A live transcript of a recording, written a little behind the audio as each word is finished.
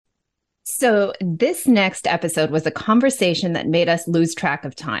So, this next episode was a conversation that made us lose track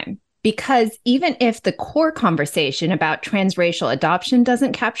of time. Because even if the core conversation about transracial adoption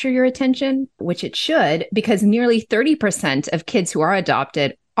doesn't capture your attention, which it should, because nearly 30% of kids who are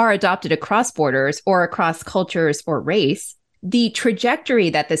adopted across borders or across cultures or race, the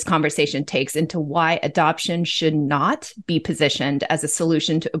trajectory that this conversation takes into why adoption should not be positioned as a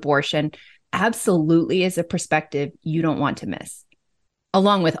solution to abortion absolutely is a perspective you don't want to miss,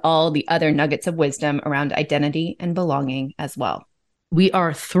 along with all the other nuggets of wisdom around identity and belonging as well. We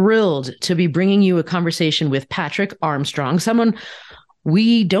are thrilled to be bringing you a conversation with Patrick Armstrong, someone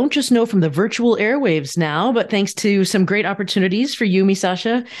we don't just know from the virtual airwaves now, but thanks to some great opportunities for you,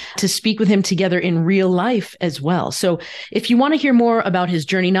 Misasha, to speak with him together in real life as well. So if you want to hear more about his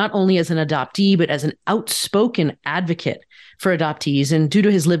journey, not only as an adoptee, but as an outspoken advocate for adoptees, and due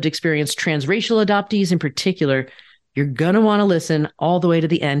to his lived experience, transracial adoptees in particular, you're going to want to listen all the way to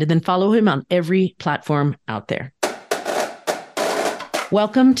the end and then follow him on every platform out there.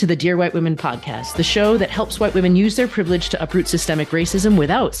 Welcome to the Dear White Women podcast, the show that helps white women use their privilege to uproot systemic racism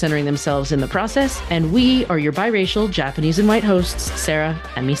without centering themselves in the process. And we are your biracial Japanese and white hosts, Sarah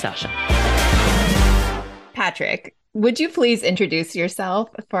and Misasha. Patrick, would you please introduce yourself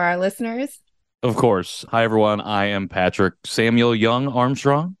for our listeners? Of course. Hi, everyone. I am Patrick Samuel Young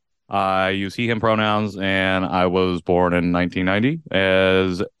Armstrong. I use he, him pronouns, and I was born in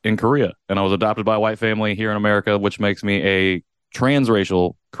 1990 in Korea. And I was adopted by a white family here in America, which makes me a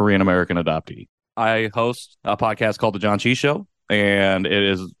transracial Korean-American adoptee. I host a podcast called The John Chi Show, and it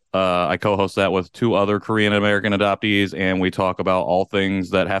is I co-host that with two other Korean-American adoptees, and we talk about all things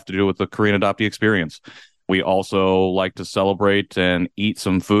that have to do with the Korean adoptee experience. We also like to celebrate and eat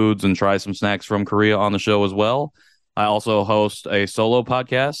some foods and try some snacks from Korea on the show as well. I also host a solo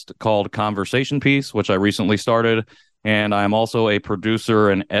podcast called Conversation Piece, which I recently started, and I'm also a producer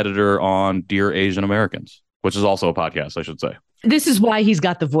and editor on Dear Asian Americans, which is also a podcast, I should say. This is why he's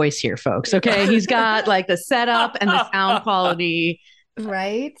got the voice here, folks. Okay. He's got like the setup and the sound quality.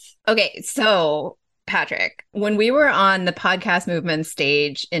 Right. Okay. So, Patrick, when we were on the podcast movement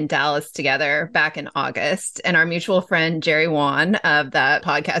stage in Dallas together back in August, and our mutual friend, Jerry Wan of that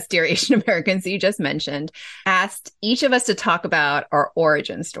podcast, Dear Asian Americans, that you just mentioned, asked each of us to talk about our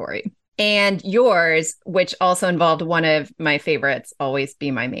origin story. And yours, which also involved one of my favorites, Always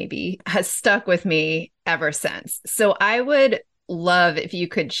Be My Maybe, has stuck with me ever since. So I would love if you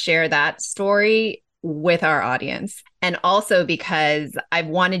could share that story with our audience. And also because I've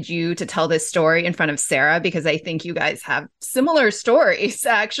wanted you to tell this story in front of Sarah, because I think you guys have similar stories,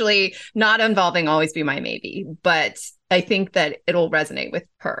 actually, not involving Always Be My Maybe, but I think that it'll resonate with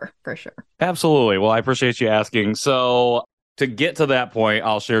her for sure. Absolutely. Well, I appreciate you asking. So to get to that point,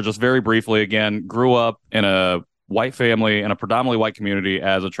 I'll share just very briefly again, grew up in a white family in a predominantly white community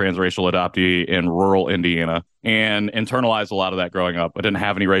as a transracial adoptee in rural Indiana, and internalized a lot of that growing up. I didn't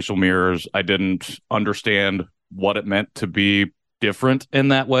have any racial mirrors. I didn't understand what it meant to be different in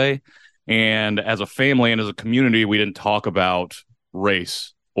that way. And as a family and as a community, we didn't talk about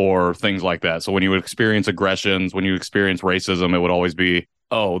race or things like that. So when you would experience aggressions, when you experience racism, it would always be,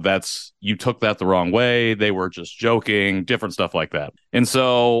 oh, you took that the wrong way. They were just joking, different stuff like that. And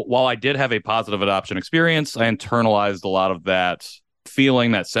so while I did have a positive adoption experience, I internalized a lot of that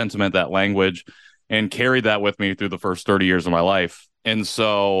feeling, that sentiment, that language, and carried that with me through the first 30 years of my life. And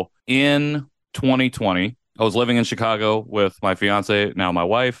so in 2020, I was living in Chicago with my fiance, now my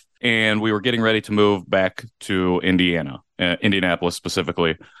wife, and we were getting ready to move back to Indianapolis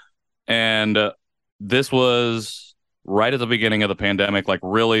specifically. And this was right at the beginning of the pandemic, like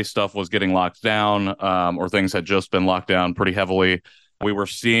really stuff was getting locked down, or things had just been locked down pretty heavily. We were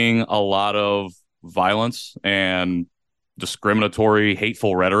seeing a lot of violence and discriminatory,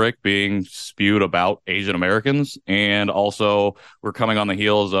 hateful rhetoric being spewed about Asian Americans. And also we're coming on the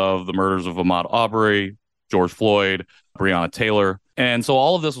heels of the murders of Ahmaud Arbery, George Floyd, Breonna Taylor. And so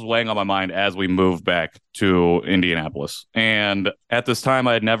all of this was weighing on my mind as we moved back to Indianapolis. And at this time,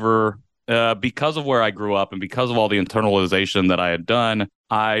 I had never, because of where I grew up and because of all the internalization that I had done,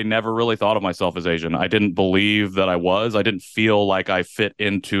 I never really thought of myself as Asian. I didn't believe that I was. I didn't feel like I fit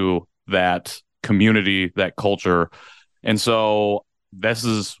into that community, that culture. And so this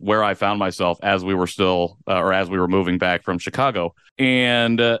is where I found myself as we were as we were moving back from Chicago.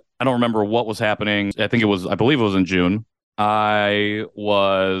 And I don't remember what was happening. I believe it was in June. We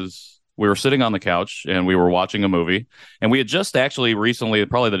were sitting on the couch and we were watching a movie, and we had just actually recently,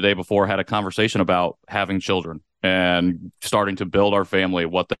 probably the day before, had a conversation about having children. and starting to build our family,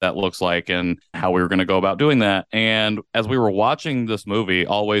 what that looks like and how we were going to go about doing that. And as we were watching this movie,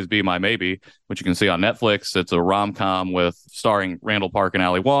 Always Be My Maybe, which you can see on Netflix, it's a rom-com with starring Randall Park and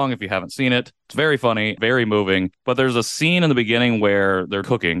Ali Wong. If you haven't seen it, it's very funny, very moving. But there's a scene in the beginning where they're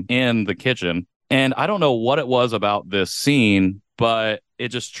cooking in the kitchen. And I don't know what it was about this scene, but it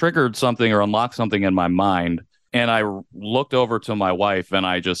just triggered something or unlocked something in my mind. And I looked over to my wife and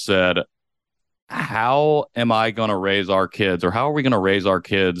I just said, how am I going to raise our kids, or how are we going to raise our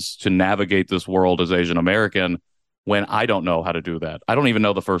kids to navigate this world as Asian American when I don't know how to do that? I don't even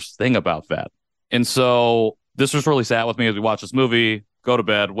know the first thing about that. And so this was really sat with me as we watch this movie, go to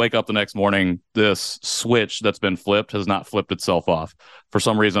bed, wake up the next morning. This switch that's been flipped has not flipped itself off. For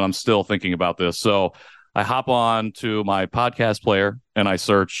some reason, I'm still thinking about this. So I hop on to my podcast player and I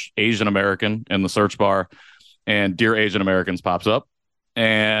search Asian American in the search bar, and Dear Asian Americans pops up.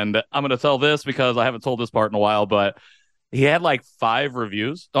 And I'm going to tell this because I haven't told this part in a while, but he had like 5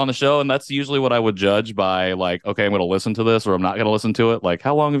 reviews on the show. And that's usually what I would judge by, like, okay, I'm going to listen to this or I'm not going to listen to it. Like,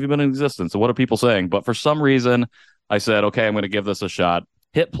 how long have you been in existence? And what are people saying? But for some reason, I said, okay, I'm going to give this a shot.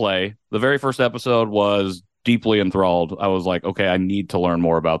 Hit play. The very first episode was deeply enthralled. I was like, okay, I need to learn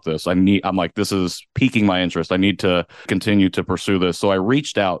more about this. I'm like, this is piquing my interest. I need to continue to pursue this. So I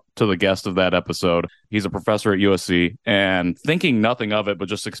reached out to the guest of that episode. He's a professor at USC, and thinking nothing of it, but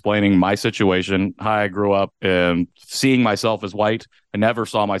just explaining my situation, how I grew up and seeing myself as white. I never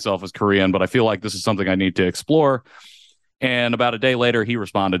saw myself as Korean, but I feel like this is something I need to explore. And about a day later, he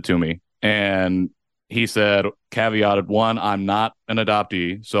responded to me and he said, caveated, 1, I'm not an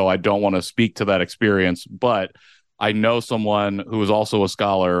adoptee, so I don't want to speak to that experience, but I know someone who is also a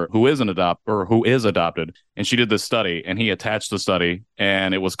scholar who is who is adopted, and she did this study, and he attached the study,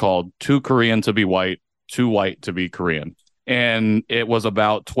 and it was called Too Korean to Be White, Too White to Be Korean. And it was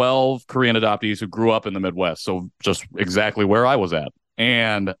about 12 Korean adoptees who grew up in the Midwest, so just exactly where I was at.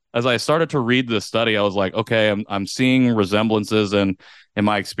 And as I started to read this study, I was like, okay, I'm seeing resemblances in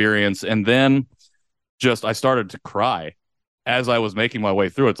my experience, and then I started to cry as I was making my way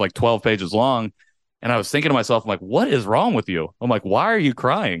through. It's like 12 pages long. And I was thinking to myself, I'm like, what is wrong with you? I'm like, why are you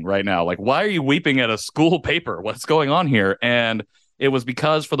crying right now? Like, why are you weeping at a school paper? What's going on here? And it was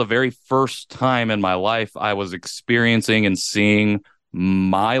because for the very first time in my life, I was experiencing and seeing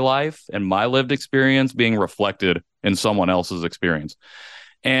my life and my lived experience being reflected in someone else's experience.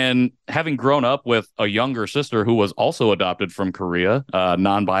 And having grown up with a younger sister who was also adopted from Korea,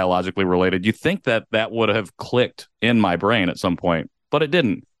 non-biologically related, you think that would have clicked in my brain at some point, but it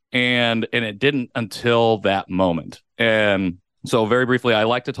didn't. And it didn't until that moment. And so very briefly, I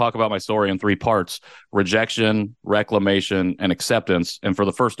like to talk about my story in 3 parts: rejection, reclamation, and acceptance. And for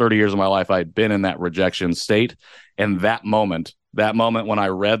the first 30 years of my life, I had been in that rejection state. And that moment when I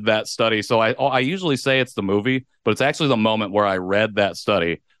read that study, so I usually say it's the movie, but it's actually the moment where I read that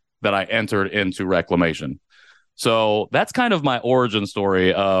study that I entered into reclamation. So that's kind of my origin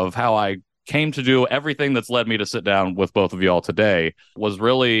story of how I came to do everything that's led me to sit down with both of y'all today. Was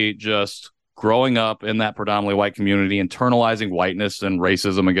really just growing up in that predominantly white community, internalizing whiteness and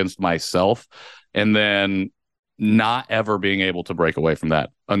racism against myself, and then not ever being able to break away from that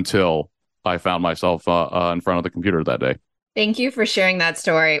until I found myself in front of the computer that day. Thank you for sharing that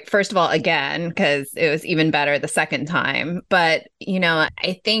story. First of all, again, because it was even better the second time. But,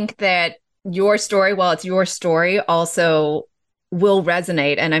 I think that your story, while it's your story, also will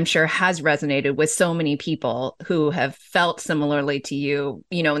resonate, and I'm sure has resonated with so many people who have felt similarly to you,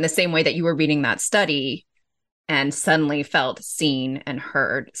 in the same way that you were reading that study and suddenly felt seen and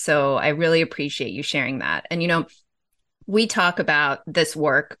heard. So I really appreciate you sharing that. And, we talk about this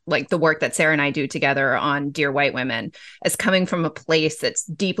work, like the work that Sarah and I do together on Dear White Women, as coming from a place that's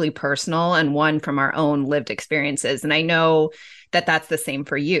deeply personal and one from our own lived experiences. And I know that that's the same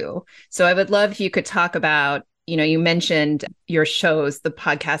for you. So I would love if you could talk about, you mentioned your shows, the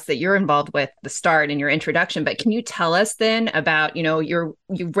podcast that you're involved with, the start and your introduction, but can you tell us then about,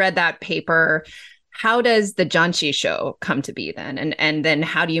 you've read that paper. How does the Janchi show come to be then? And then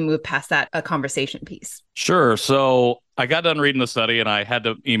how do you move past that, a conversation piece? Sure. So I got done reading the study and I had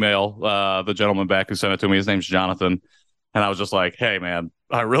to email the gentleman back who sent it to me. His name's Jonathan. And I was just like, hey, man,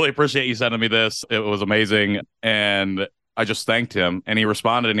 I really appreciate you sending me this. It was amazing. And I just thanked him. And he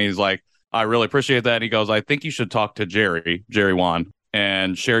responded and he's like, I really appreciate that. And he goes, I think you should talk to Jerry Won,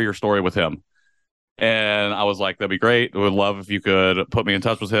 and share your story with him. And I was like, that'd be great. I would love if you could put me in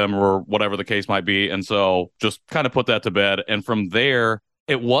touch with him or whatever the case might be. And so just kind of put that to bed. And from there,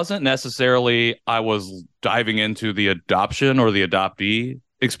 it wasn't necessarily I was diving into the adoption or the adoptee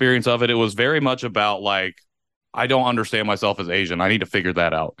experience of it. It was very much about like I don't understand myself as Asian. I need to figure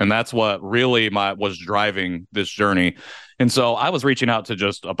that out. And that's what really was driving this journey. And so I was reaching out to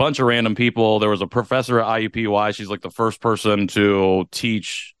just a bunch of random people. There was a professor at IUPUI. She's like the first person to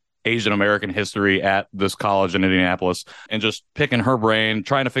teach Asian American history at this college in Indianapolis, and just picking her brain,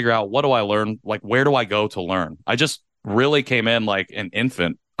 trying to figure out, what do I learn? Like, where do I go to learn? I just really came in like an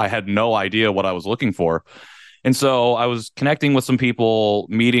infant. I had no idea what I was looking for. And so I was connecting with some people,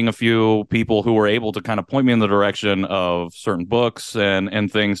 meeting a few people who were able to kind of point me in the direction of certain books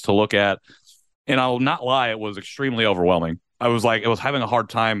and things to look at. And I'll not lie, it was extremely overwhelming. I was having a hard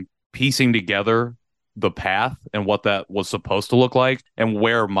time piecing together the path and what that was supposed to look like and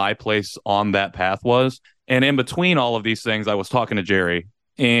where my place on that path was. And in between all of these things, I was talking to Jerry,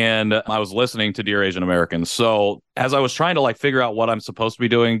 and I was listening to Dear Asian Americans. So as I was trying to like figure out what I'm supposed to be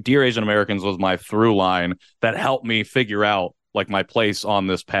doing, Dear Asian Americans was my through line that helped me figure out like my place on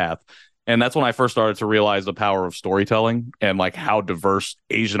this path. And that's when I first started to realize the power of storytelling and like how diverse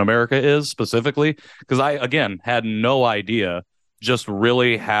Asian America is specifically. Because I, again, had no idea just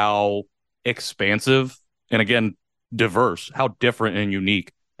really how expansive and, again, diverse, how different and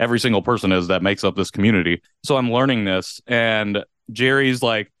unique every single person is that makes up this community. So I'm learning this, and Jerry's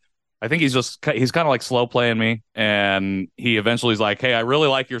like, I think he's kind of like slow playing me. And he eventually is like, hey, I really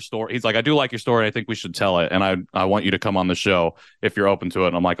like your story. He's like, I do like your story. I think we should tell it. And I want you to come on the show if you're open to it.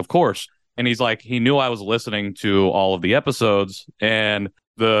 And I'm like, of course. And he's like, he knew I was listening to all of the episodes. And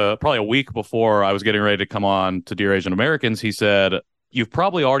probably a week before I was getting ready to come on to Dear Asian Americans, he said, you've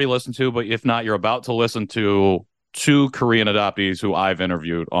probably already listened to, but if not, you're about to listen to 2 Korean adoptees who I've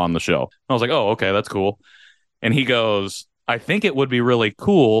interviewed on the show. And I was like, oh, okay, that's cool. And he goes, I think it would be really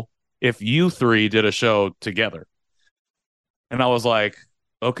cool if you 3 did a show together. And I was like,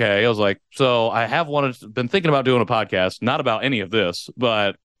 okay. I was like, so I have been thinking about doing a podcast, not about any of this,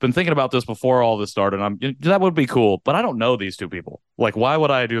 but been thinking about this before all this started. That would be cool, but I don't know these 2 people. Like, why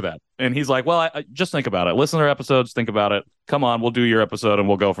would I do that? And he's like, well, I just think about it. Listen to their episodes, think about it. Come on, we'll do your episode and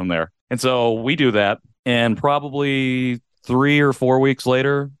we'll go from there. And so we do that. And probably 3 or 4 weeks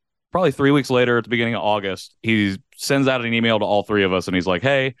later, probably 3 weeks later at the beginning of August, he sends out an email to all 3 of us. And he's like,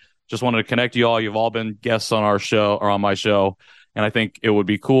 hey, just wanted to connect you all. You've all been guests on our show or on my show. And I think it would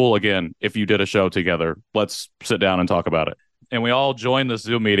be cool, again, if you did a show together. Let's sit down and talk about it. And we all joined this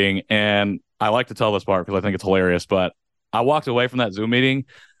Zoom meeting. And I like to tell this part because I think it's hilarious. But I walked away from that Zoom meeting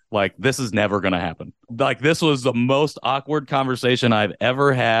like, this is never going to happen. Like, this was the most awkward conversation I've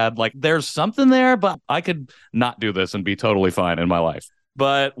ever had. Like, there's something there, but I could not do this and be totally fine in my life.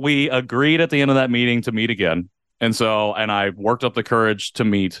 But we agreed at the end of that meeting to meet again. And I worked up the courage to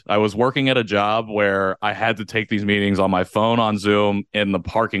meet. I was working at a job where I had to take these meetings on my phone on Zoom in the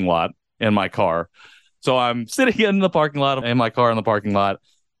parking lot in my car. So I'm sitting in the parking lot, in my car in the parking lot,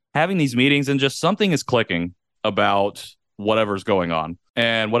 having these meetings, and just something is clicking about whatever's going on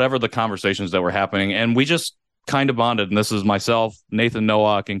and whatever the conversations that were happening. And we just kind of bonded. And this is myself, Nathan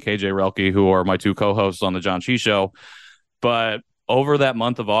Nowak, and KJ Relke, who are my 2 co-hosts on the John Chi Show. But over that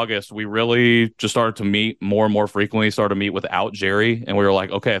month of August, we really just started to meet more and more frequently, started to meet without Jerry. And we were like,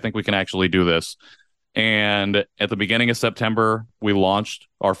 okay, I think we can actually do this. And at the beginning of September, we launched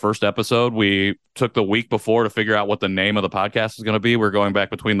our first episode. We took the week before to figure out what the name of the podcast is going to be. We're going back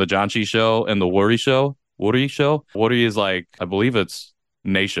between the John Chi Show and the Woori Show. Woori Show. Woori is like, I believe it's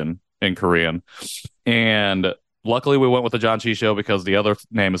nation in Korean. And luckily we went with the John Chi Show because the other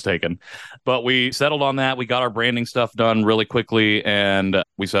name is taken. But we settled on that. We got our branding stuff done really quickly. And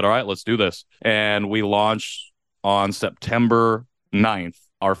we said, all right, let's do this. And we launched on September 9th.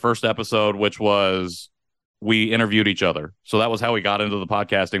 Our first episode, which was we interviewed each other. So that was how we got into the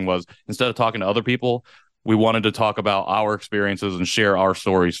podcasting, was instead of talking to other people, we wanted to talk about our experiences and share our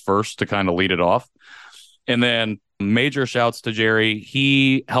stories first to kind of lead it off. And then major shouts to Jerry.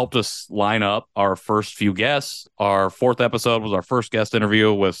 He helped us line up our first few guests. Our 4th episode was our first guest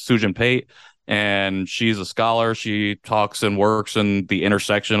interview with Sujin Pate. And she's a scholar. She talks and works in the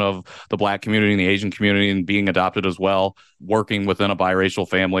intersection of the Black community and the Asian community and being adopted as well, working within a biracial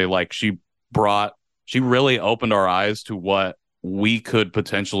family. Like, she really opened our eyes to what we could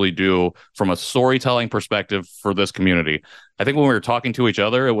potentially do from a storytelling perspective for this community. I think when we were talking to each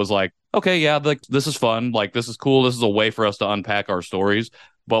other, it was like, okay, yeah, this is fun. Like, this is cool. This is a way for us to unpack our stories.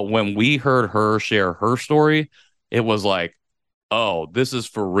 But when we heard her share her story, it was like, oh, this is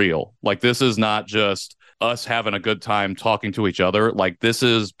for real. Like, this is not just us having a good time talking to each other. Like, this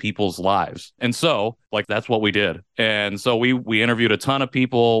is people's lives. And so, like, that's what we did. And so we interviewed a ton of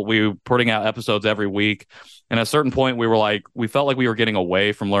people. We were putting out episodes every week. And at a certain point, we felt like we were getting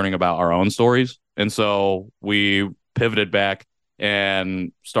away from learning about our own stories. And so we pivoted back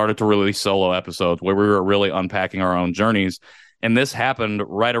and started to release solo episodes where we were really unpacking our own journeys. And this happened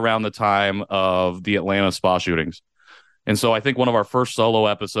right around the time of the Atlanta spa shootings. And so I think one of our first solo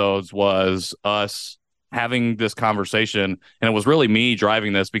episodes was us having this conversation. And it was really me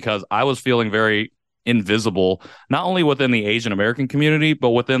driving this because I was feeling very invisible, not only within the Asian American community,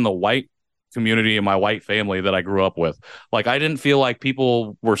 but within the white community and my white family that I grew up with. Like, I didn't feel like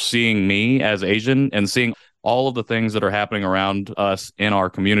people were seeing me as Asian and seeing all of the things that are happening around us in our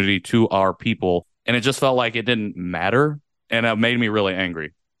community to our people. And it just felt like it didn't matter. And it made me really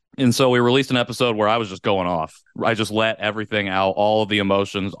angry. And so we released an episode where I was just going off. I just let everything out, all of the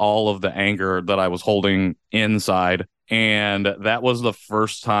emotions, all of the anger that I was holding inside. And that was the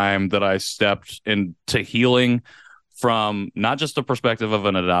first time that I stepped into healing from not just the perspective of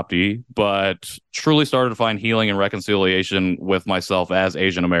an adoptee, but truly started to find healing and reconciliation with myself as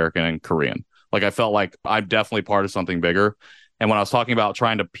Asian American and Korean. Like, I felt like I'm definitely part of something bigger. And when I was talking about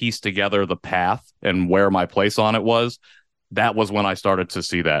trying to piece together the path and where my place on it was, that was when I started to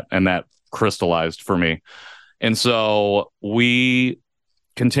see that, and that crystallized for me. And so we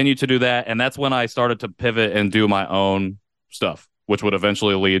continued to do that. And that's when I started to pivot and do my own stuff, which would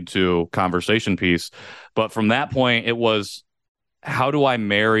eventually lead to Conversation Piece. But from that point, it was, how do I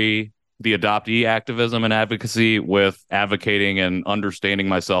marry the adoptee activism and advocacy with advocating and understanding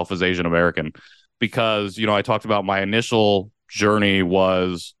myself as Asian American? Because, I talked about my initial journey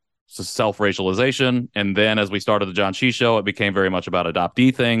was self-racialization. And then as we started the John Chi Show, it became very much about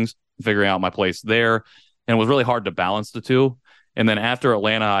adoptee things, figuring out my place there. And it was really hard to balance the two. And then after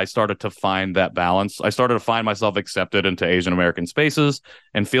Atlanta, I started to find that balance. I started to find myself accepted into Asian American spaces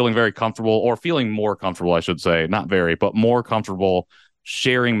and feeling very comfortable, or feeling more comfortable, I should say, not very, but more comfortable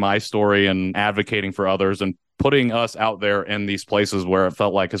sharing my story and advocating for others and putting us out there in these places where it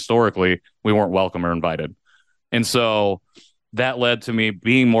felt like historically we weren't welcome or invited. And so that led to me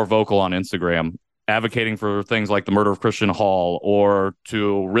being more vocal on Instagram, advocating for things like the murder of Christian Hall, or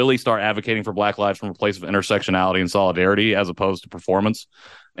to really start advocating for Black lives from a place of intersectionality and solidarity as opposed to performance,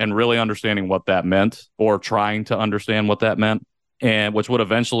 and really understanding what that meant, or trying to understand what that meant, and which would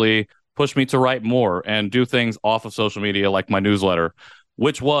eventually push me to write more and do things off of social media like my newsletter,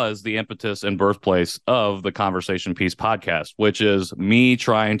 which was the impetus and birthplace of the Conversation Piece podcast, which is me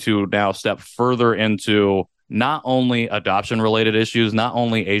trying to now step further into not only adoption related issues, not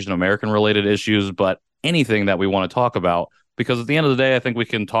only Asian American related issues, but anything that we want to talk about. Because at the end of the day, I think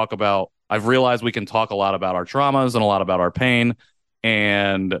I've realized we can talk a lot about our traumas and a lot about our pain.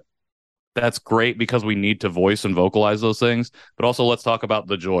 And that's great because we need to voice and vocalize those things. But also, let's talk about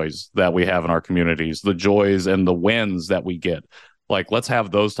the joys that we have in our communities, the joys and the wins that we get. Like, let's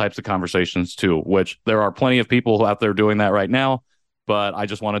have those types of conversations too, which there are plenty of people out there doing that right now. But I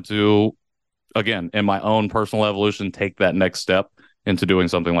just wanted to, again, in my own personal evolution, take that next step into doing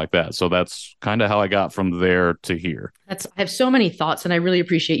something like that. So that's kind of how I got from there to here. I have so many thoughts, and I really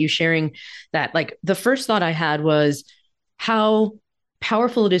appreciate you sharing that. Like, the first thought I had was how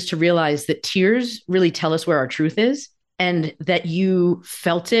powerful it is to realize that tears really tell us where our truth is, and that you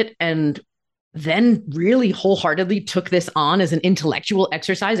felt it and then really wholeheartedly took this on as an intellectual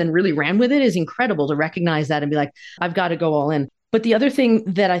exercise and really ran with it is incredible to recognize that and be like, I've got to go all in. But the other thing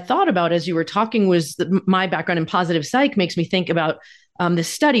that I thought about as you were talking was that my background in positive psych makes me think about this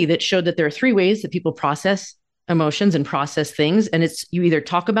study that showed that there are 3 ways that people process emotions and process things. And it's, you either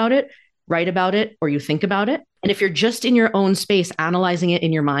talk about it, write about it, or you think about it. And if you're just in your own space, analyzing it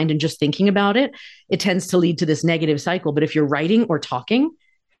in your mind and just thinking about it, it tends to lead to this negative cycle. But if you're writing or talking,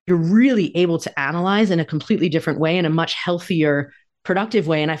 you're really able to analyze in a completely different way, in a much healthier, productive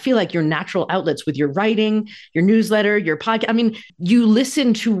way. And I feel like your natural outlets with your writing, your newsletter, your podcast, I mean, you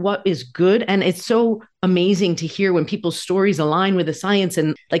listen to what is good. And it's so amazing to hear when people's stories align with the science,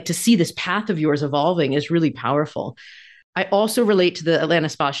 and like to see this path of yours evolving is really powerful. I also relate to the Atlanta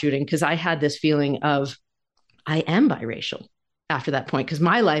spa shooting because I had this feeling of, I am biracial after that point, because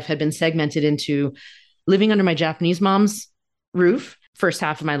my life had been segmented into living under my Japanese mom's roof, first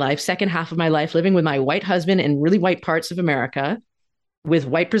half of my life, second half of my life, living with my white husband in really white parts of America, with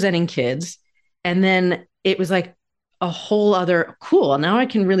white presenting kids. And then it was like a whole other cool. Now I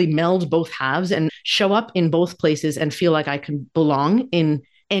can really meld both halves and show up in both places and feel like I can belong in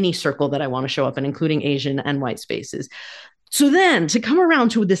any circle that I want to show up in, including Asian and white spaces. So then to come around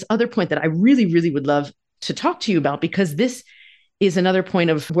to this other point that I really, really would love to talk to you about, because this is another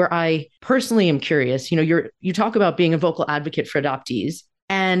point of where I personally am curious. You talk about being a vocal advocate for adoptees,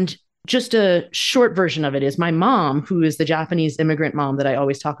 and just a short version of it is my mom, who is the Japanese immigrant mom that I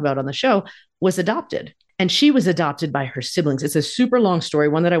always talk about on the show, was adopted. And she was adopted by her siblings. It's a super long story,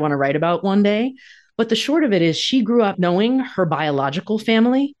 one that I want to write about one day. But the short of it is she grew up knowing her biological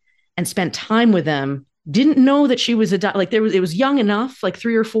family and spent time with them. Didn't know that she was like it was young enough, like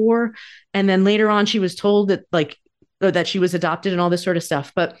 3 or 4. And then later on, she was told that she was adopted and all this sort of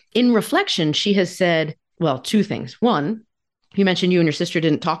stuff. But in reflection, she has said, well, 2 things. One, you mentioned you and your sister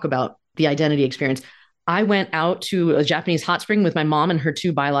didn't talk about the identity experience. I went out to a Japanese hot spring with my mom and her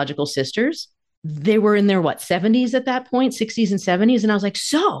 2 biological sisters. They were in their 70s at that point, 60s and 70s. And I was like,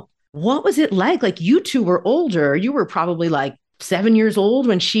 so what was it like? Like, you 2 were older. You were probably like 7 years old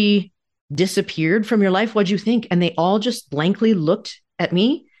when she disappeared from your life. What'd you think? And they all just blankly looked at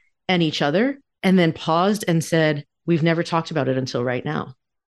me and each other and then paused and said, we've never talked about it until right now.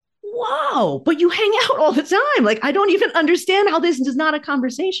 Wow, but you hang out all the time. Like, I don't even understand how this is not a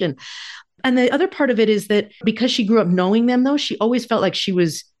conversation. And the other part of it is that because she grew up knowing them, though, she always felt like she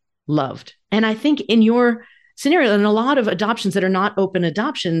was loved. And I think in your scenario, and a lot of adoptions that are not open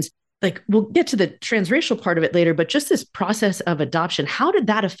adoptions, like, we'll get to the transracial part of it later, but just this process of adoption, how did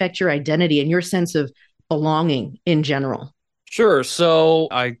that affect your identity and your sense of belonging in general? Sure. So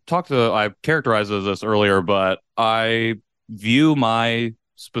I characterized this earlier, but I view my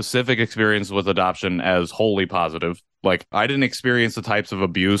specific experience with adoption as wholly positive. Like, I didn't experience the types of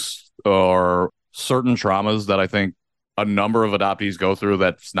abuse or certain traumas that I think a number of adoptees go through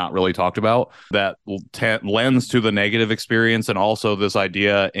that's not really talked about, that lends to the negative experience. And also this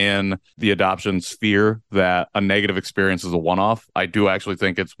idea in the adoption sphere that a negative experience is a one-off. I do actually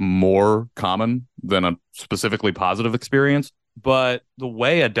think it's more common than a specifically positive experience. But the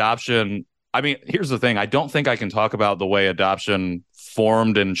way adoption, I mean, here's the thing. I don't think I can talk about the way adoption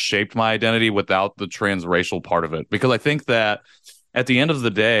formed and shaped my identity without the transracial part of it. Because I think that at the end of the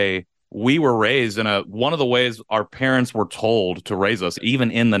day, we were raised in one of the ways our parents were told to raise us, even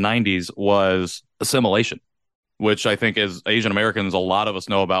in the 90s, was assimilation, which I think as Asian Americans, a lot of us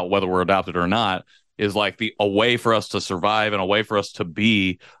know about, whether we're adopted or not, is like a way for us to survive and a way for us to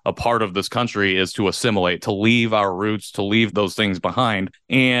be a part of this country is to assimilate, to leave our roots, to leave those things behind.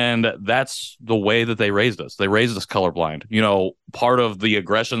 And that's the way that they raised us. They raised us colorblind. You know, part of the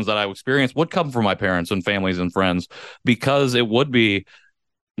aggressions that I experienced would come from my parents and families and friends, because it would be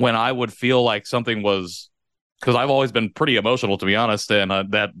when I would feel like something was, because I've always been pretty emotional, to be honest, and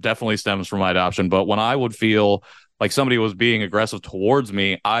that definitely stems from my adoption. But when I would feel like somebody was being aggressive towards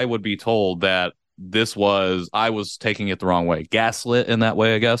me, I would be told that I was taking it the wrong way, gaslit in that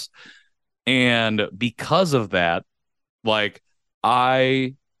way, I guess. And because of that, like,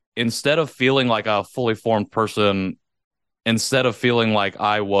 instead of feeling like a fully formed person, instead of feeling like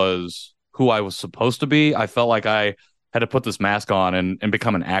I was who I was supposed to be, I felt like I had to put this mask on and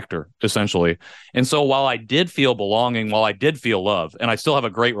become an actor, essentially. And so while I did feel belonging, while I did feel love, and I still have a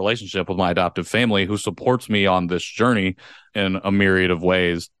great relationship with my adoptive family who supports me on this journey in a myriad of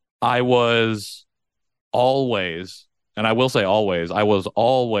ways, I was always, and I will say always, I was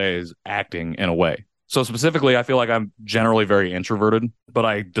always acting in a way. So specifically, I feel like I'm generally very introverted, but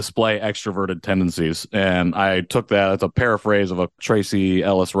I display extroverted tendencies. And I took that as a paraphrase of a Tracy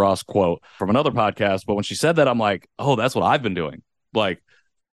Ellis Ross quote from another podcast. But when she said that, I'm like, oh, that's what I've been doing. Like,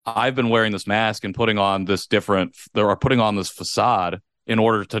 I've been wearing this mask and putting on this facade in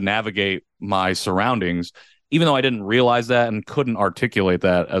order to navigate my surroundings, even though I didn't realize that and couldn't articulate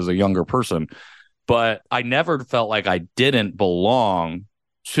that as a younger person. But I never felt like I didn't belong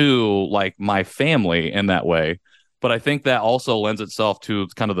to like my family in that way. But I think that also lends itself to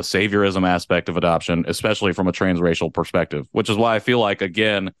kind of the saviorism aspect of adoption, especially from a transracial perspective, which is why I feel like,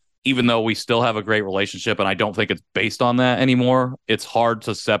 again, even though we still have a great relationship and I don't think it's based on that anymore, it's hard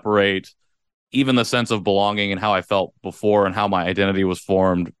to separate even the sense of belonging and how I felt before and how my identity was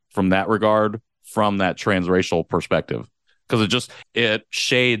formed from that regard, from that transracial perspective. Because it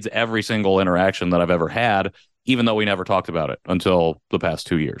shades every single interaction that I've ever had, even though we never talked about it until the past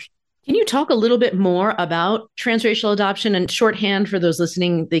 2 years. Can you talk a little bit more about transracial adoption? And shorthand for those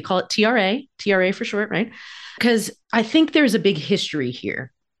listening, they call it TRA for short, right? Because I think there's a big history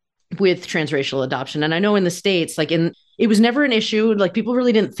here with transracial adoption. And I know in the States, it was never an issue. Like, people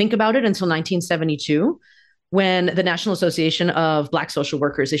really didn't think about it until 1972, when the National Association of Black Social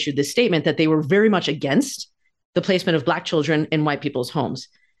Workers issued this statement that they were very much against the placement of Black children in white people's homes.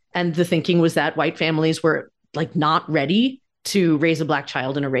 And the thinking was that white families were not ready to raise a Black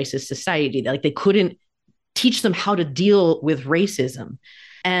child in a racist society. Like, they couldn't teach them how to deal with racism.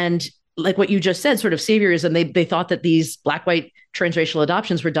 And like what you just said, sort of saviorism, they thought that these Black-white transracial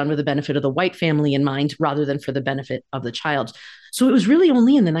adoptions were done with the benefit of the white family in mind, rather than for the benefit of the child. So it was really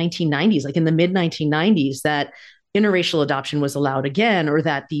only in the 1990s, like in the mid 1990s, that interracial adoption was allowed again, or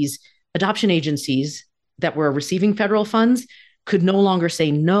that these adoption agencies that were receiving federal funds could no longer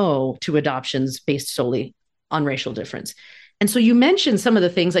say no to adoptions based solely on racial difference. And so you mentioned some of the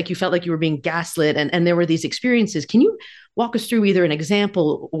things, like you felt like you were being gaslit, and there were these experiences. Can you walk us through either an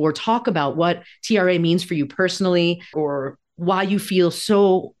example or talk about what TRA means for you personally, or why you feel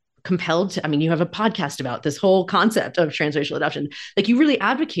so compelled to? I mean, you have a podcast about this whole concept of transracial adoption. Like, you really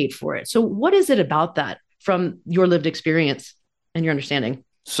advocate for it. So what is it about that from your lived experience and your understanding?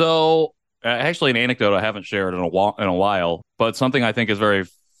 So actually, an anecdote I haven't shared in a while, but something I think is very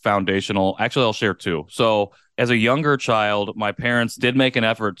foundational. Actually, I'll share two. So as a younger child, my parents did make an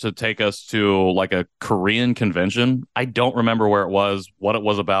effort to take us to like a Korean convention. I don't remember where it was, what it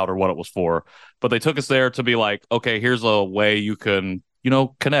was about, or what it was for, but they took us there to be like, okay, here's a way you can,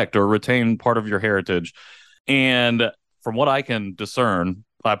 connect or retain part of your heritage. And from what I can discern,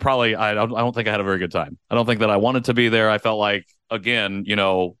 I don't think I had a very good time. I don't think that I wanted to be there. I felt like, again,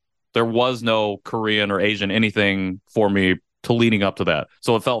 there was no Korean or Asian anything for me to leading up to that.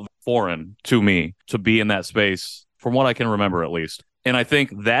 So it felt foreign to me to be in that space, from what I can remember at least. And I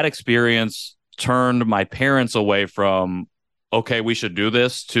think that experience turned my parents away from, okay, we should do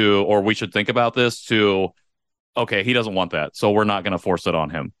this, to, or we should think about this, to, okay, he doesn't want that, so we're not going to force it on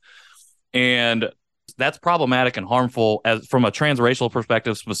him. And that's problematic and harmful as from a transracial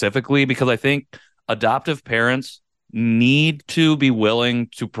perspective specifically, because I think adoptive parents need to be willing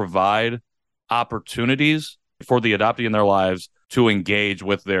to provide opportunities for the adoptee in their lives to engage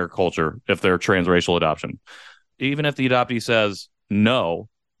with their culture if they're transracial adoption. Even if the adoptee says no,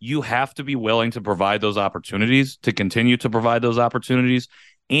 you have to be willing to provide those opportunities, to continue to provide those opportunities,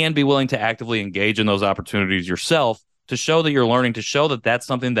 and be willing to actively engage in those opportunities yourself, to show that you're learning, to show that that's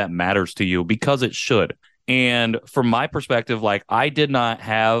something that matters to you, because it should. And from my perspective, like, I did not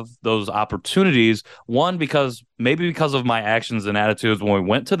have those opportunities. One, because of my actions and attitudes when we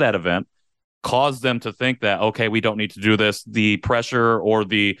went to that event, caused them to think that, okay, we don't need to do this. The pressure or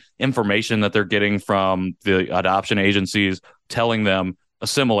the information that they're getting from the adoption agencies telling them,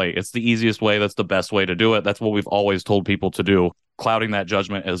 assimilate. It's the easiest way. That's the best way to do it. That's what we've always told people to do, clouding that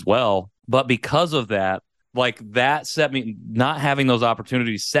judgment as well. But because of that, like, that set me, not having those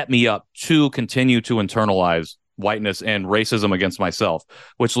opportunities set me up to continue to internalize whiteness and racism against myself,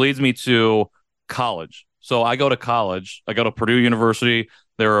 which leads me to college. So I go to college. I go to Purdue University.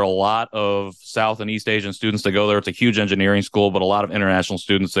 There are a lot of South and East Asian students that go there. It's a huge engineering school, but a lot of international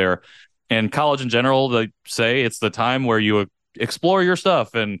students there. And college in general, they say it's the time where you explore your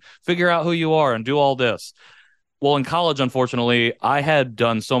stuff and figure out who you are and do all this. Well, in college, unfortunately, I had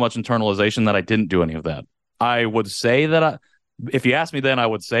done so much internalization that I didn't do any of that. I would say that if you asked me then, I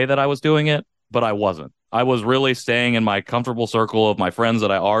would say that I was doing it, but I wasn't. I was really staying in my comfortable circle of my friends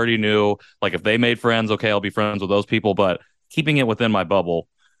that I already knew. Like, if they made friends, okay, I'll be friends with those people, but keeping it within my bubble.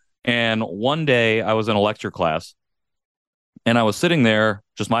 And one day I was in a lecture class and I was sitting there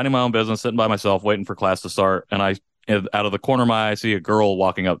just minding my own business, sitting by myself, waiting for class to start. And out of the corner of my eye, I see a girl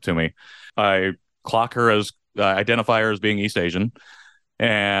walking up to me. I clock her as identify her as being East Asian.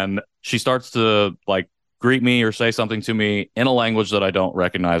 And she starts to like greet me or say something to me in a language that I don't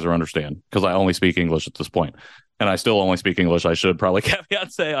recognize or understand, because I only speak English at this point. And I still only speak English. I should probably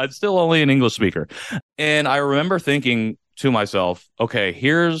caveat say I'm still only an English speaker. And I remember thinking to myself, okay,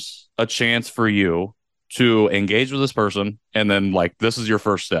 here's a chance for you to engage with this person. And then, like, this is your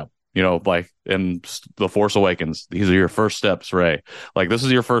first step, like in The Force Awakens, these are your first steps, Rey. Like, this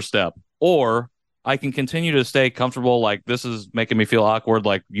is your first step. Or I can continue to stay comfortable. Like, this is making me feel awkward.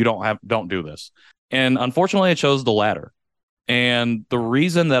 Like, don't do this. And unfortunately, I chose the latter. And the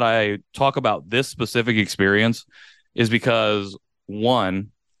reason that I talk about this specific experience is because,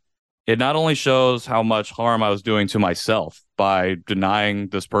 one, it not only shows how much harm I was doing to myself by denying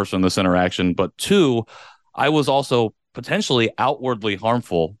this person this interaction, but two, I was also potentially outwardly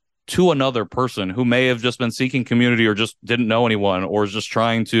harmful to another person who may have just been seeking community or just didn't know anyone or was just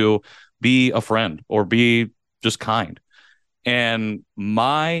trying to be a friend or be just kind. And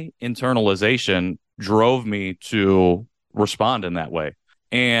my internalization drove me to respond in that way.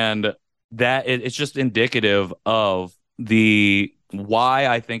 And that it's just indicative of why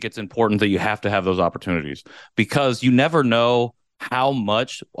I think it's important that you have to have those opportunities, because you never know how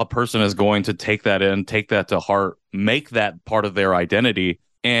much a person is going to take that in, take that to heart, make that part of their identity,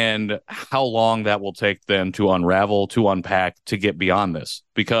 and how long that will take them to unravel, to unpack, to get beyond this.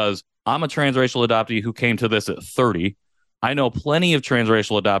 Because I'm a transracial adoptee who came to this at 30. I know plenty of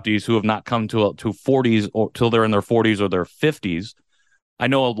transracial adoptees who have not come to 40s or till they're in their 40s or their 50s. I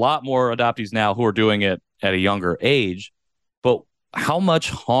know a lot more adoptees now who are doing it at a younger age. But how much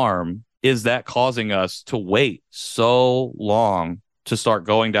harm is that causing us to wait so long to start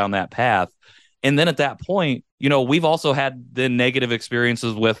going down that path? And then at that point, we've also had the negative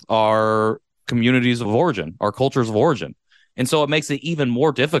experiences with our communities of origin, our cultures of origin. And so it makes it even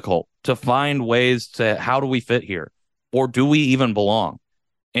more difficult to find ways to, how do we fit here? Or do we even belong?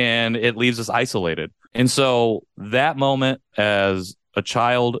 And it leaves us isolated. And so that moment as a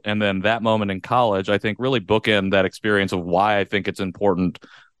child and then that moment in college, I think really bookend that experience of why I think it's important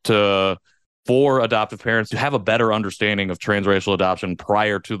for adoptive parents to have a better understanding of transracial adoption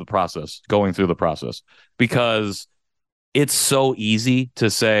prior to the process, going through the process, because it's so easy to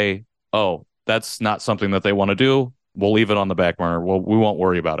say, oh, that's not something that they want to do. We'll leave it on the back burner. We won't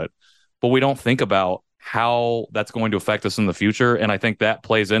worry about it. But we don't think about how that's going to affect us in the future. And I think that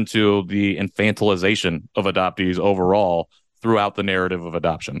plays into the infantilization of adoptees overall throughout the narrative of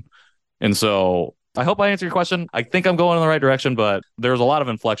adoption. And so I hope I answered your question. I think I'm going in the right direction, but there's a lot of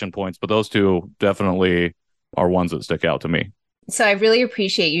inflection points, but those two definitely are ones that stick out to me. So I really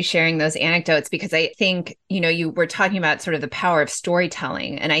appreciate you sharing those anecdotes, because I think, you were talking about sort of the power of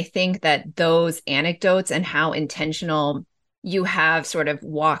storytelling. And I think that those anecdotes and how intentional you have sort of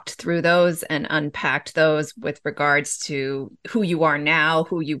walked through those and unpacked those with regards to who you are now,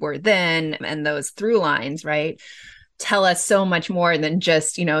 who you were then, and those through lines, right? Tell us so much more than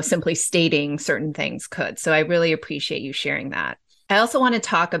just, simply stating certain things could. So I really appreciate you sharing that. I also want to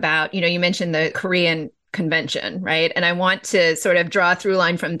talk about, you mentioned the Korean convention, right? And I want to sort of draw a through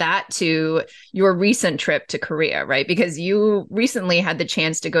line from that to your recent trip to Korea, right? Because you recently had the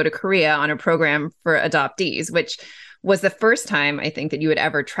chance to go to Korea on a program for adoptees, which was the first time I think that you had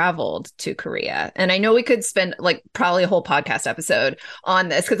ever traveled to Korea. And I know we could spend probably a whole podcast episode on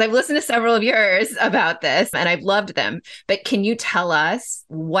this, because I've listened to several of yours about this and I've loved them. But can you tell us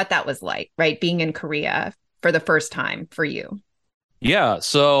what that was like, right? Being in Korea for the first time for you? Yeah.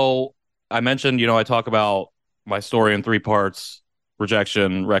 So I mentioned, I talk about my story in 3 parts: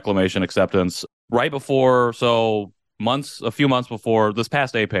 rejection, reclamation, acceptance. Right before, a few months before this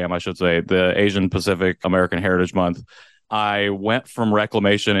past APAM, I should say, the Asian Pacific American Heritage Month, I went from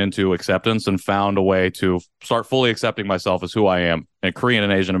reclamation into acceptance and found a way to start fully accepting myself as who I am, a Korean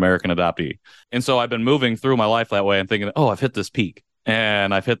and Asian American adoptee. And so I've been moving through my life that way and thinking, oh, I've hit this peak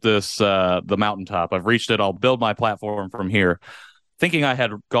and I've hit this, the mountaintop. I've reached it. I'll build my platform from here, thinking I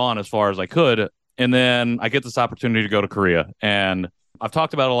had gone as far as I could. And then I get this opportunity to go to Korea. And I've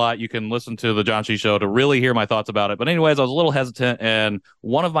talked about it a lot. You can listen to the John Chi Show to really hear my thoughts about it. But anyways, I was a little hesitant. And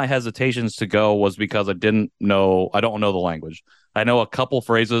one of my hesitations to go was because I don't know the language. I know a couple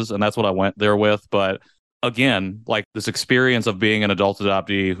phrases, and that's what I went there with. But again, this experience of being an adult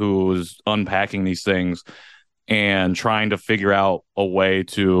adoptee who's unpacking these things and trying to figure out a way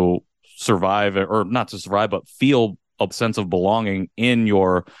to survive, or not to survive, but feel a sense of belonging in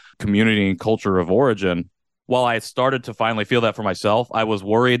your community and culture of origin. While I started to finally feel that for myself, I was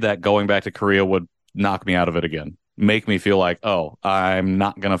worried that going back to Korea would knock me out of it again, make me feel like, oh, I'm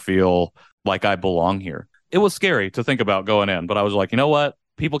not going to feel like I belong here. It was scary to think about going in, but I was like, you know what?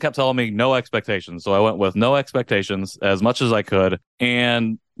 People kept telling me no expectations. So I went with no expectations as much as I could.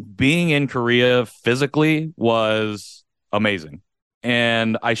 And being in Korea physically was amazing.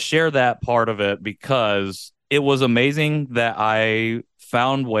 And I share that part of it because it was amazing that I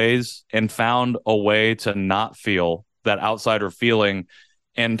found ways and found a way to not feel that outsider feeling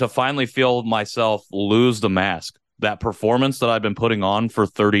and to finally feel myself lose the mask. That performance that I've been putting on for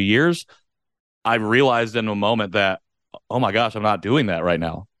 30 years, I realized in a moment that, oh my gosh, I'm not doing that right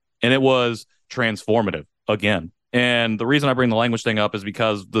now. And it was transformative again. And the reason I bring the language thing up is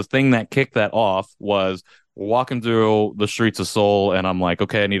because the thing that kicked that off was walking through the streets of Seoul, and I'm like,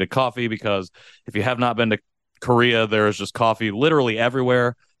 okay, I need a coffee, because if you have not been to Korea, there is just coffee literally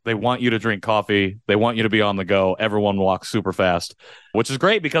everywhere. They want you to drink coffee. They want you to be on the go. Everyone walks super fast, which is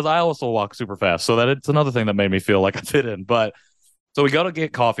great because I also walk super fast. So that it's another thing that made me feel like I fit in. But so we go to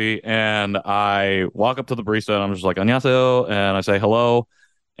get coffee, and I walk up to the barista, and I'm just like, "안녕하세요," and I say hello.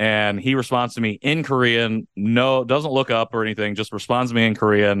 And he responds to me in Korean. No, doesn't look up or anything, just responds to me in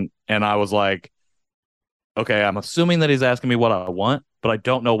Korean. And I was like, okay, I'm assuming that he's asking me what I want, but I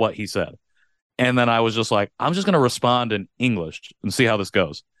don't know what he said. And then I was just like, I'm just going to respond in English and see how this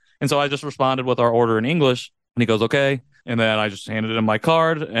goes. And so I just responded with our order in English, and he goes, okay. And then I just handed him my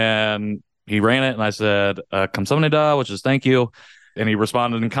card, and he ran it, and I said, 감사합니다, which is thank you. And he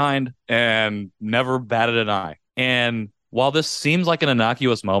responded in kind and never batted an eye. And while this seems like an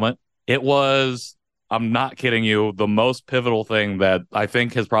innocuous moment, it was, I'm not kidding you, the most pivotal thing that I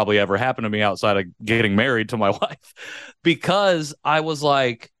think has probably ever happened to me outside of getting married to my wife. Because I was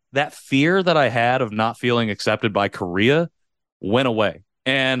like, that fear that I had of not feeling accepted by Korea went away.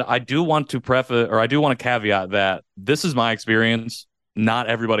 And I do want to caveat that this is my experience. not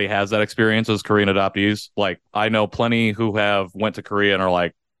everybody has that experience as Korean adoptees. Like, I know plenty who have went to Korea and are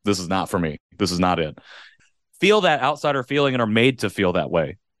like, this is not for me. This is not it. Feel that outsider feeling and are made to feel that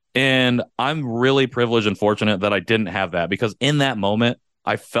way. And I'm really privileged and fortunate that I didn't have that, because in that moment,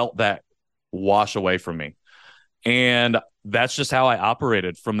 I felt that wash away from me. And that's just how I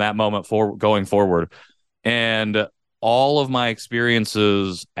operated from that moment going forward. And all of my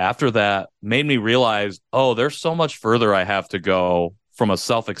experiences after that made me realize, oh, there's so much further I have to go from a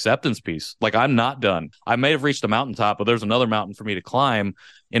self-acceptance piece. Like, I'm not done. I may have reached a mountaintop, but there's another mountain for me to climb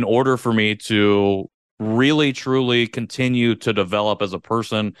in order for me to really, truly continue to develop as a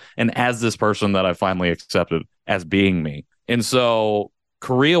person and as this person that I finally accepted as being me. And so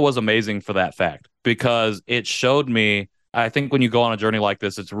Korea was amazing for that fact, because it showed me, I think when you go on a journey like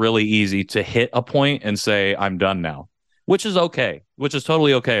this, it's really easy to hit a point and say, I'm done now, which is okay, which is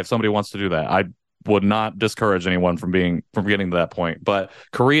totally okay if somebody wants to do that. I would not discourage anyone from getting to that point. But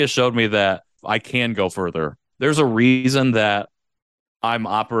Korea showed me that I can go further. There's a reason that I'm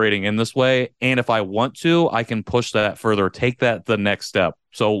operating in this way. And if I want to, I can push that further, take that the next step.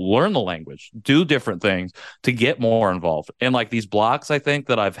 So learn the language, do different things to get more involved. And like these blocks, I think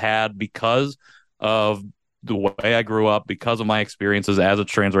that I've had because of the way I grew up, because of my experiences as a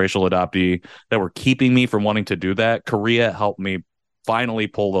transracial adoptee that were keeping me from wanting to do that, Korea helped me finally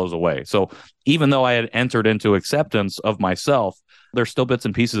pull those away. So even though I had entered into acceptance of myself, there's still bits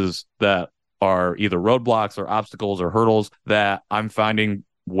and pieces that are either roadblocks or obstacles or hurdles that I'm finding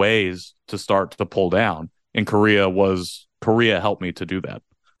ways to start to pull down. And Korea helped me to do that.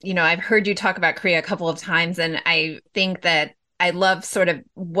 You know, I've heard you talk about Korea a couple of times, and I think that I love sort of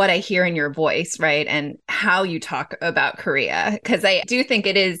what I hear in your voice, right? And how you talk about Korea, because I do think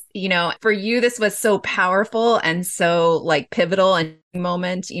it is, you know, for you, this was so powerful and so like pivotal and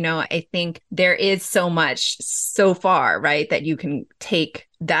moment. You know, I think there is so much so far, right, that you can take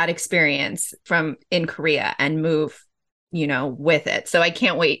that experience from in Korea and move, you know, with it. So I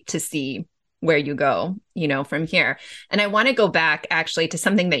can't wait to see where you go, you know, from here. And I want to go back actually to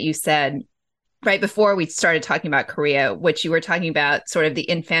something that you said right before we started talking about Korea, which you were talking about sort of the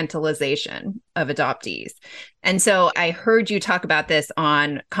infantilization of adoptees. And so I heard you talk about this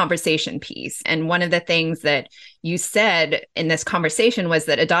on Conversation Piece. And one of the things that you said in this conversation was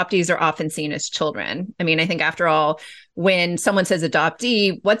that adoptees are often seen as children. I mean, I think after all, when someone says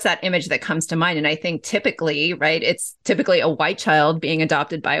adoptee, what's that image that comes to mind? And I think typically, right, it's typically a white child being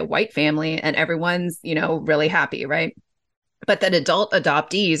adopted by a white family and everyone's, you know, really happy, right? But that adult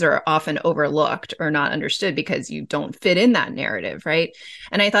adoptees are often overlooked or not understood because you don't fit in that narrative, right?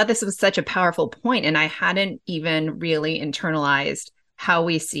 And I thought this was such a powerful point, and I hadn't even really internalized how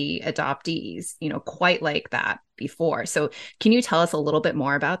we see adoptees, you know, quite like that before. So can you tell us a little bit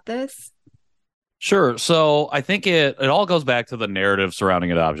more about this? Sure. So I think it all goes back to the narrative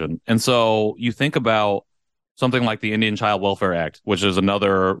surrounding adoption. And so you think about something like the Indian Child Welfare Act, which is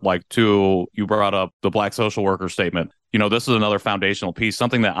another, like, you brought up the Black social worker statement. You know, this is another foundational piece,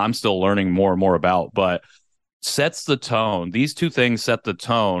 something that I'm still learning more and more about, but sets the tone. These two things set the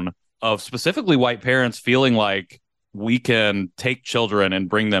tone of specifically white parents feeling like we can take children and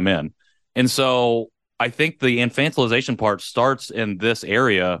bring them in. And so I think the infantilization part starts in this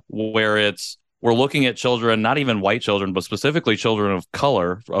area where we're looking at children, not even white children, but specifically children of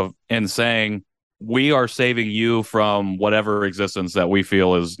color, and saying, we are saving you from whatever existence that we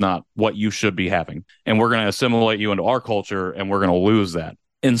feel is not what you should be having. And we're going to assimilate you into our culture, and we're going to lose that.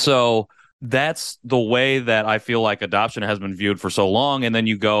 And so that's the way that I feel like adoption has been viewed for so long. And then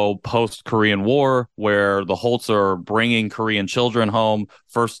you go post-Korean War, where the Holts are bringing Korean children home.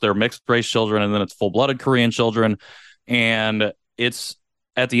 First, they're mixed race children, and then it's full-blooded Korean children. And it's,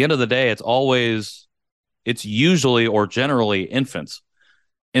 at the end of the day, it's usually or generally infants.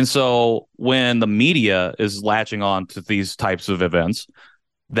 And so when the media is latching on to these types of events,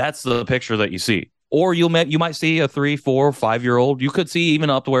 that's the picture that you see. Or you might see a 3, 4, 5-year-old. You could see even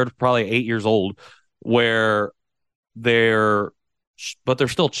up to where it's probably 8 years old, where they're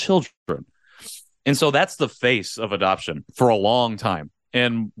still children. And so that's the face of adoption for a long time.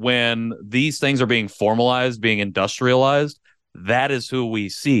 And when these things are being formalized, being industrialized, that is who we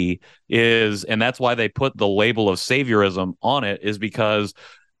see and that's why they put the label of saviorism on it, is because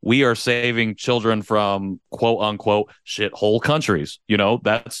we are saving children from quote unquote shithole countries. You know,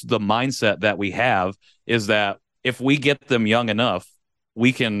 that's the mindset that we have, is that if we get them young enough,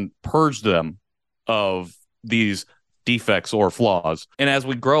 we can purge them of these defects or flaws. And as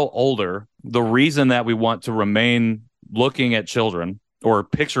we grow older, the reason that we want to remain looking at children or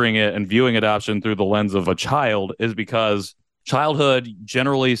picturing it and viewing adoption through the lens of a child is because childhood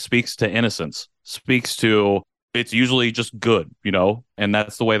generally speaks to innocence, speaks to it's usually just good, and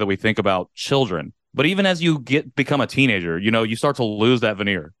that's the way that we think about children. But even as you become a teenager, you start to lose that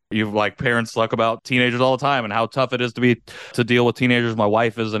veneer. Parents talk about teenagers all the time and how tough it is to deal with teenagers. My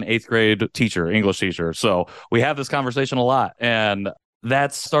wife is an 8th grade teacher, English teacher. So we have this conversation a lot, and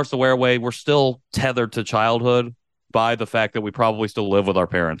that starts to wear away. We're still tethered to childhood by the fact that we probably still live with our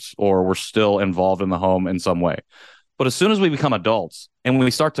parents or we're still involved in the home in some way. But as soon as we become adults and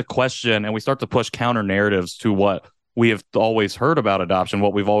we start to question and we start to push counter narratives to what we have always heard about adoption,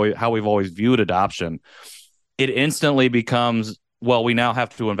 how we've always viewed adoption, it instantly becomes, well, we now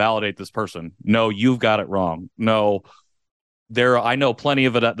have to invalidate this person. No, you've got it wrong. No, I know plenty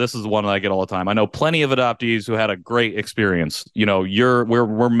of it. This is the one that I get all the time. I know plenty of adoptees who had a great experience. We're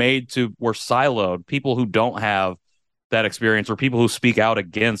siloed. People who don't have that experience, or people who speak out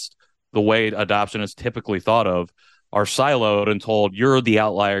against the way adoption is typically thought of, are siloed and told, you're the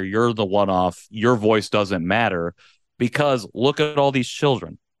outlier, you're the one-off, your voice doesn't matter, because look at all these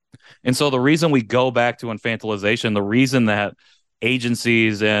children. And so the reason we go back to infantilization, the reason that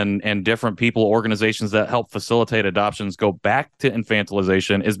agencies and different people, organizations that help facilitate adoptions go back to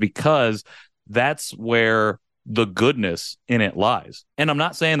infantilization, is because that's where the goodness in it lies. And I'm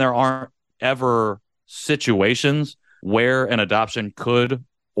not saying there aren't ever situations where an adoption could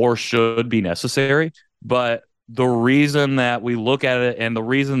or should be necessary, but the reason that we look at it and the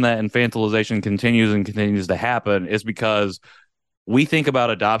reason that infantilization continues to happen is because we think about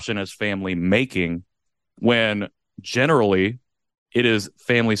adoption as family making, when generally it is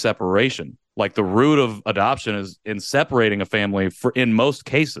family separation. Like, the root of adoption is in separating a family in most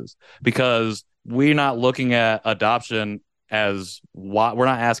cases, because we're not looking at adoption as why. We're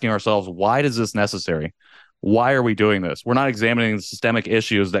not asking ourselves, why is this necessary? Why are we doing this? We're not examining the systemic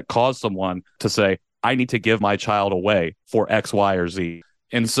issues that cause someone to say, I need to give my child away for X, Y, or Z.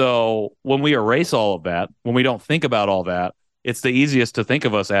 And so when we erase all of that, when we don't think about all that, it's the easiest to think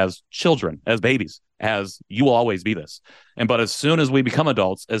of us as children, as babies, as you will always be this. But as soon as we become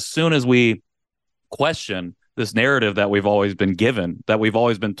adults, as soon as we question this narrative that we've always been given, that we've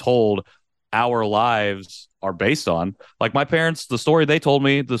always been told our lives are based on, like my parents, the story they told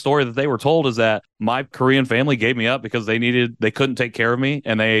me, the story that they were told is that my Korean family gave me up because they couldn't take care of me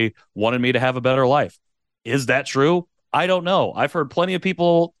and they wanted me to have a better life. Is that true? I don't know. I've heard plenty of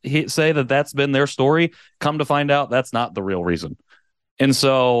people say that that's been their story. Come to find out, that's not the real reason. And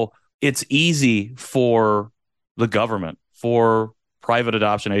so it's easy for the government, for private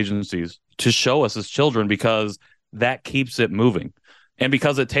adoption agencies to show us as children, because that keeps it moving. And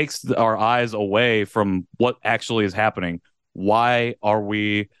because it takes our eyes away from what actually is happening. Why are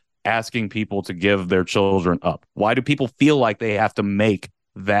we asking people to give their children up? Why do people feel like they have to make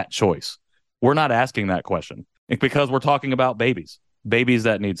that choice? We're not asking that question. It's because we're talking about babies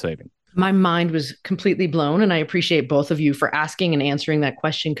that need saving. My mind was completely blown, and I appreciate both of you for asking and answering that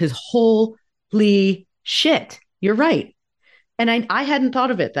question, because holy shit, you're right. And I hadn't thought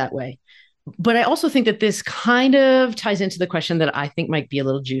of it that way. But I also think that this kind of ties into the question that I think might be a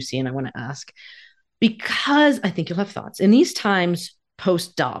little juicy and I want to ask, because I think you'll have thoughts. In these times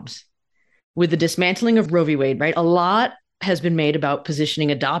post-Dobbs, with the dismantling of Roe v. Wade, right, a lot has been made about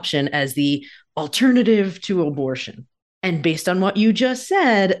positioning adoption as the alternative to abortion. And based on what you just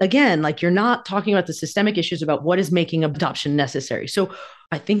said, again, like, you're not talking about the systemic issues about what is making adoption necessary. So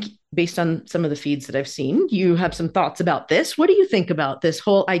I think based on some of the feeds that I've seen, you have some thoughts about this. What do you think about this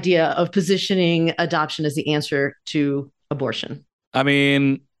whole idea of positioning adoption as the answer to abortion? I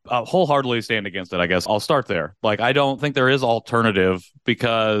mean, I'll wholeheartedly stand against it, I guess. I'll start there. Like, I don't think there is alternative,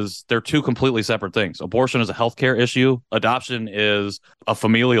 because they're two completely separate things. Abortion is a healthcare issue. Adoption is a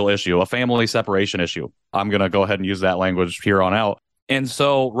familial issue, a family separation issue. I'm going to go ahead and use that language here on out. And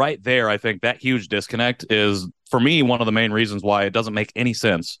so right there, I think that huge disconnect is, for me, one of the main reasons why it doesn't make any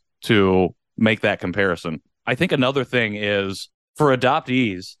sense to make that comparison. I think another thing is, for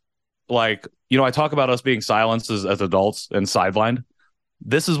adoptees, like, I talk about us being silenced as adults and sidelined.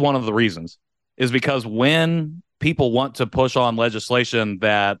 This is one of the reasons, is because when people want to push on legislation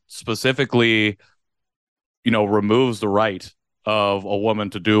that specifically, removes the right of a woman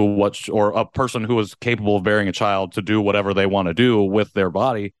to do or a person who is capable of bearing a child to do whatever they want to do with their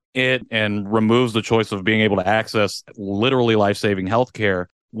body, and removes the choice of being able to access literally life-saving healthcare,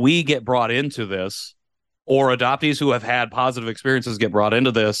 we get brought into this, or adoptees who have had positive experiences get brought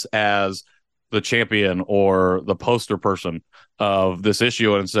into this as the champion or the poster person of this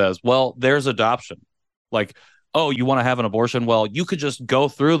issue, and says, well, there's adoption. Like, oh, you want to have an abortion? Well, you could just go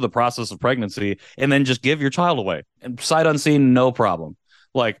through the process of pregnancy and then just give your child away, and sight unseen, no problem.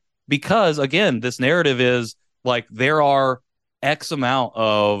 Like, because again, this narrative is like, there are X amount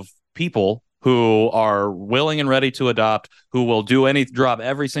of people who are willing and ready to adopt, who will drop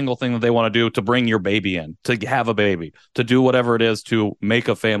every single thing that they want to do to bring your baby in, to have a baby, to do whatever it is to make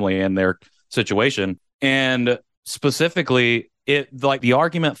a family in their situation. And specifically, the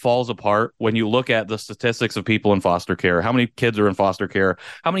argument falls apart when you look at the statistics of people in foster care. How many kids are in foster care?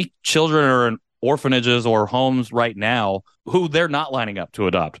 How many children are in orphanages or homes right now who they're not lining up to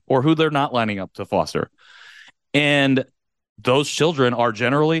adopt or who they're not lining up to foster? And those children are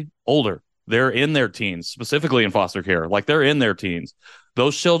generally older. They're in their teens, specifically in foster care. Like, they're in their teens.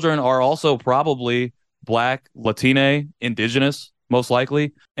 Those children are also probably Black, Latina, Indigenous, most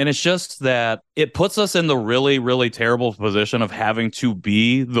likely. And it's just that it puts us in the really, really terrible position of having to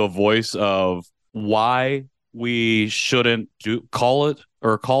be the voice of why we shouldn't call it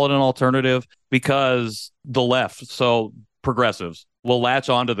an alternative, because the left, so progressives, will latch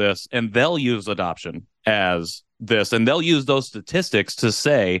onto this and they'll use adoption as this, and they'll use those statistics to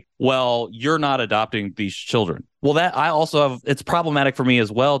say, well, you're not adopting these children. Well, it's problematic for me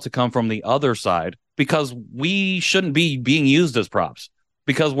as well to come from the other side, because we shouldn't be being used as props,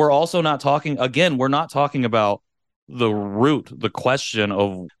 because we're also not talking about the root, the question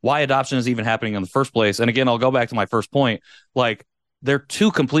of why adoption is even happening in the first place. And again, I'll go back to my first point. Like, they're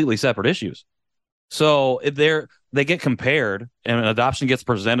two completely separate issues. So they get compared, and adoption gets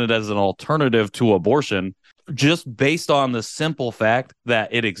presented as an alternative to abortion, just based on the simple fact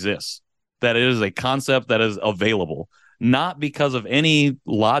that it exists, that it is a concept that is available, not because of any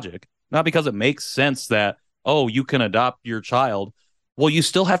logic, not because it makes sense that, oh, you can adopt your child. Well, you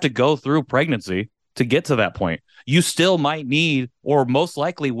still have to go through pregnancy to get to that point. You still might need, or most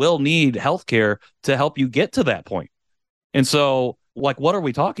likely will need, healthcare to help you get to that point. And so, like, what are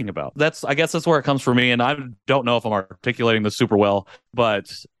we talking about? I guess that's where it comes for me. And I don't know if I'm articulating this super well,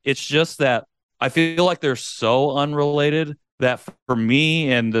 but it's just that I feel like they're so unrelated that for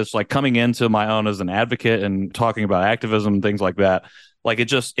me, and just like coming into my own as an advocate and talking about activism and things like that, like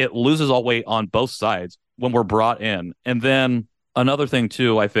it loses all weight on both sides when we're brought in. And then another thing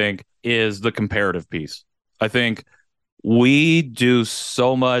too, I think, is the comparative piece. I think we do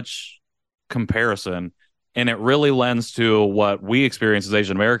so much comparison, and it really lends to what we experience as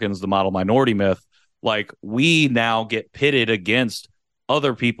Asian Americans, the model minority myth. Like, we now get pitted against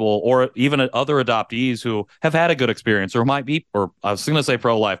other people, or even other adoptees who have had a good experience, or might be, or I was going to say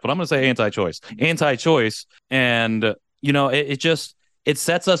pro-life, but I'm going to say anti-choice. And, it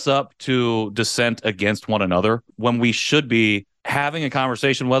sets us up to dissent against one another when we should be having a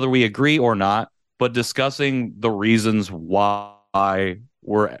conversation, whether we agree or not, but discussing the reasons why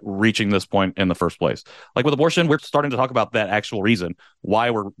we're reaching this point in the first place. Like with abortion, we're starting to talk about that actual reason why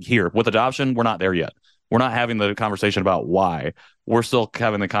we're here. With adoption, we're not there yet. We're not having the conversation about why. We're still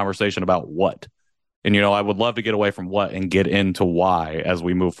having the conversation about what. And, I would love to get away from what and get into why as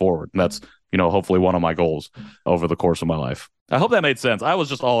we move forward. And that's, hopefully one of my goals over the course of my life. I hope that made sense. I was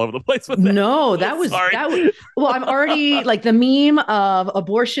just all over the place with that. No, that was, well, I'm already like, the meme of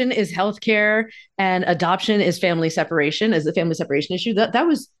abortion is healthcare and adoption is family separation, as the family separation issue. That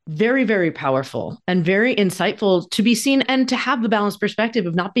was very, very powerful and very insightful to be seen, and to have the balanced perspective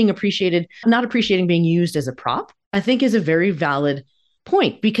of not appreciating being used as a prop, I think is a very valid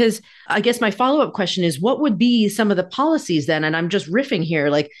point. Because I guess my follow-up question is, what would be some of the policies then? And I'm just riffing here,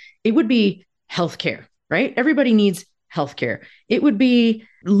 like it would be healthcare, right? Everybody needs healthcare. It would be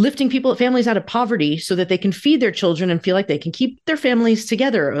lifting families out of poverty so that they can feed their children and feel like they can keep their families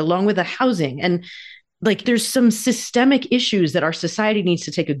together, along with the housing. And like, there's some systemic issues that our society needs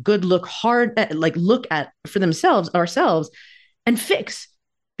to take a good look at for ourselves and fix.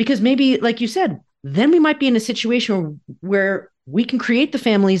 Because maybe, like you said, then we might be in a situation where we can create the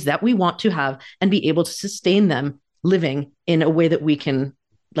families that we want to have and be able to sustain them living in a way that we can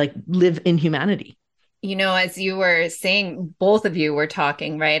like live in humanity. As you were saying, both of you were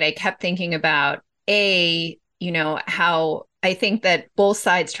talking, right? I kept thinking about how I think that both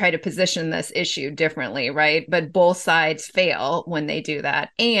sides try to position this issue differently, right? But both sides fail when they do that.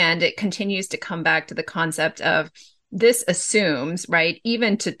 And it continues to come back to the concept of this assumes, right?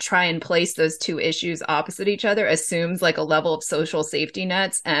 Even to try and place those two issues opposite each other assumes like a level of social safety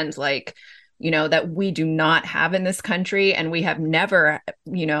nets and like, that we do not have in this country, and we have never,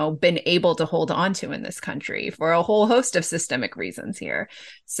 been able to hold on to in this country for a whole host of systemic reasons here.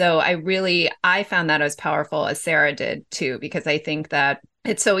 So I found that as powerful as Sarah did too, because I think that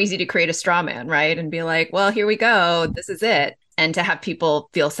it's so easy to create a straw man, right? And be like, well, here we go, this is it. And to have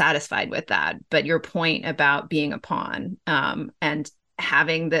people feel satisfied with that. But your point about being a pawn and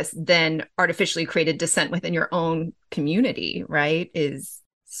having this then artificially created dissent within your own community, right, is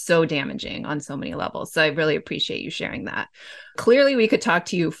so damaging on so many levels. So I really appreciate you sharing that. Clearly, we could talk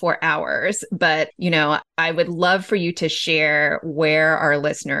to you for hours, but, I would love for you to share where our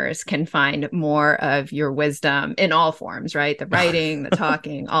listeners can find more of your wisdom in all forms, right? The writing, the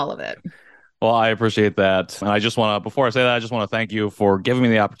talking, all of it. Well, I appreciate that. And before I say that, I just want to thank you for giving me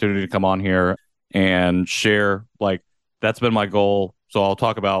the opportunity to come on here and share. That's been my goal. So I'll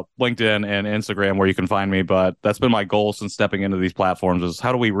talk about LinkedIn and Instagram where you can find me, but that's been my goal since stepping into these platforms is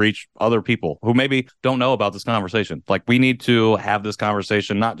how do we reach other people who maybe don't know about this conversation? We need to have this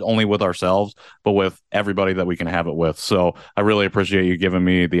conversation, not only with ourselves, but with everybody that we can have it with. So I really appreciate you giving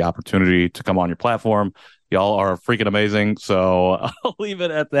me the opportunity to come on your platform. Y'all are freaking amazing. So I'll leave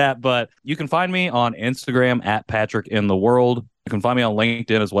it at that. But you can find me on Instagram at Patrick in the World. You can find me on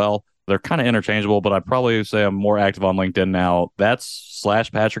LinkedIn as well. They're kind of interchangeable, but I'd probably say I'm more active on LinkedIn now. That's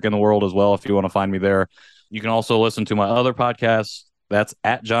 /Patrick in the World as well if you want to find me there. You can also listen to my other podcasts. That's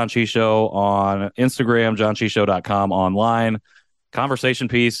at John Chi Show on Instagram, johnchichishow.com online. Conversation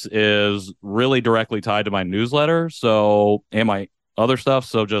Piece is really directly tied to my newsletter and my other stuff.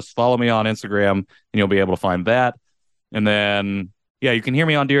 So just follow me on Instagram and you'll be able to find that. And then, you can hear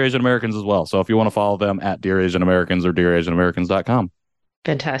me on Dear Asian Americans as well. So if you want to follow them at Dear Asian Americans or DearAsianAmericans.com.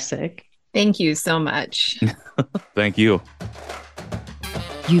 Fantastic. Thank you so much. Thank you.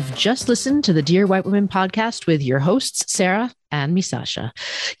 You've just listened to the Dear White Women podcast with your hosts, Sarah and me, Sasha.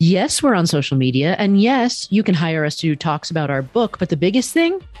 Yes, we're on social media. And yes, you can hire us to do talks about our book. But the biggest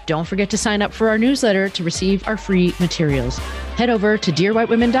thing, don't forget to sign up for our newsletter to receive our free materials. Head over to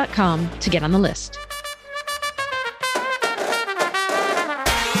dearwhitewomen.com to get on the list.